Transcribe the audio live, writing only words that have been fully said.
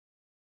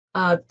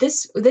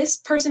This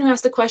person who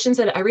asked the question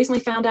said, I recently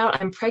found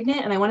out I'm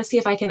pregnant and I want to see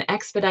if I can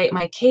expedite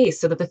my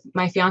case so that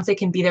my fiance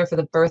can be there for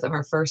the birth of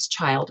our first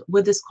child.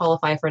 Would this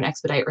qualify for an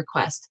expedite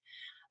request?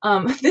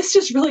 This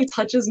just really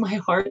touches my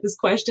heart, this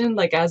question,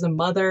 like as a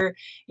mother,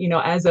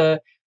 as a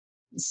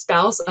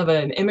spouse of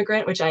an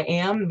immigrant, which I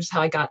am, which is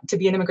how I got to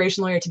be an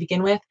immigration lawyer to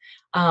begin with.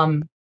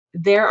 Um,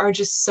 there are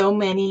just so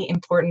many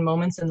important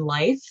moments in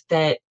life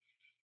that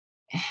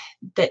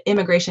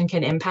immigration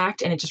can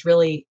impact, and it just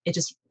really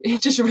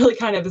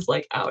kind of is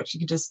like, ouch, you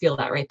can just feel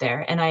that right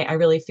there. And I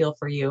really feel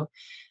for you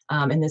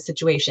in this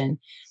situation.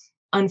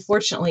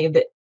 Unfortunately,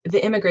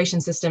 the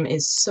immigration system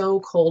is so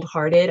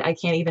cold-hearted. I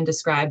can't even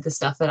describe the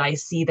stuff that I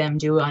see them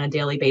do on a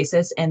daily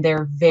basis, and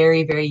they're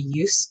very, very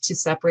used to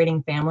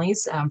separating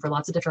families for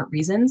lots of different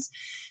reasons.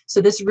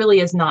 So this really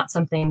is not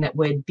something that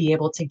would be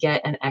able to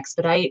get an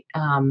expedite.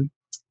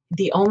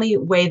 The only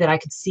way that I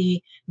could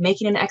see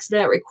making an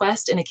expedite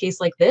request in a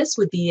case like this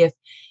would be if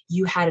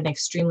you had an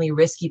extremely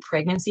risky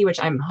pregnancy,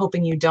 which I'm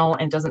hoping you don't,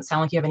 and it doesn't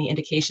sound like you have any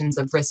indications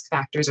of risk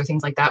factors or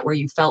things like that, where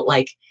you felt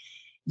like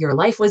your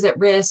life was at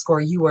risk,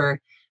 or you were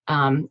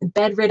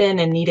bedridden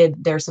and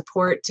needed their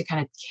support to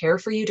kind of care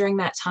for you during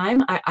that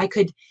time. I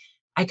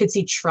could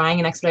see trying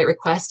an expedite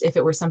request if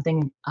it were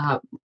something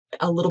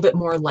a little bit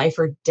more life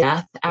or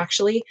death,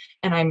 actually.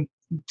 And I'm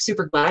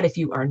super glad if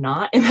you are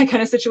not in that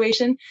kind of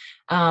situation.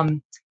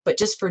 But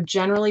just for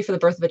generally for the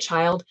birth of a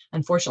child,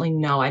 unfortunately,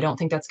 no, I don't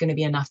think that's going to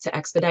be enough to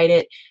expedite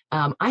it.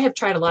 I have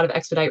tried a lot of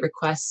expedite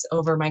requests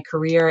over my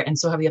career, and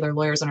so have the other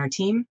lawyers on our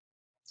team.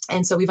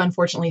 And so we've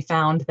unfortunately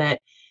found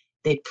that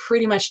they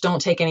pretty much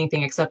don't take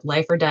anything except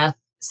life or death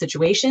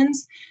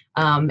situations.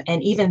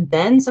 And even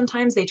then,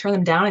 sometimes they turn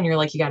them down and you're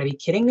like, you got to be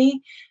kidding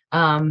me.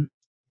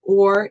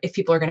 Or if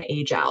people are going to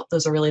age out.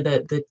 Those are really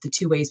the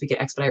two ways we get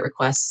expedite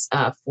requests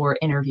for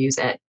interviews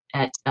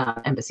at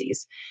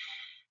embassies.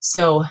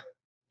 So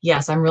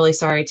yes, I'm really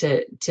sorry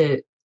to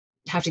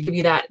have to give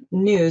you that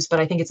news, but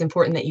I think it's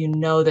important that you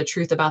know the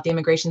truth about the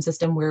immigration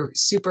system.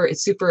 It's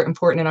super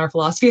important in our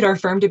philosophy at our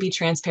firm to be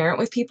transparent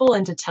with people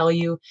and to tell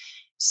you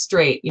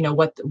straight,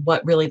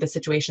 what really the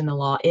situation in the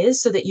law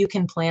is, so that you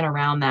can plan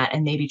around that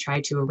and maybe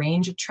try to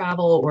arrange a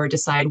travel or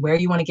decide where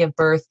you want to give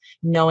birth,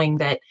 knowing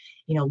that,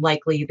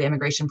 likely the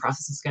immigration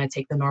process is going to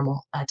take the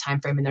normal time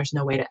frame and there's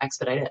no way to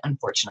expedite it,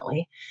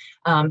 unfortunately.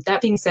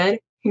 That being said,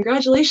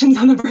 congratulations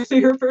on the birth of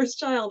your first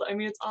child. I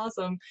mean, it's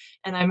awesome.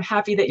 And I'm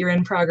happy that you're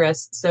in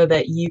progress so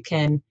that you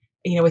can,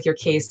 with your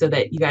case, so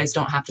that you guys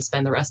don't have to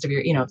spend the rest of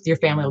your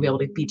family will be able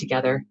to be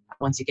together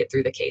once you get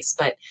through the case.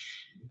 But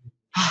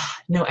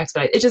no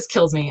expedite. It just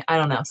kills me. I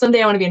don't know.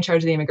 Someday I want to be in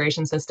charge of the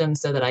immigration system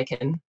so that I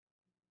can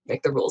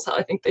make the rules how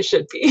I think they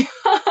should be.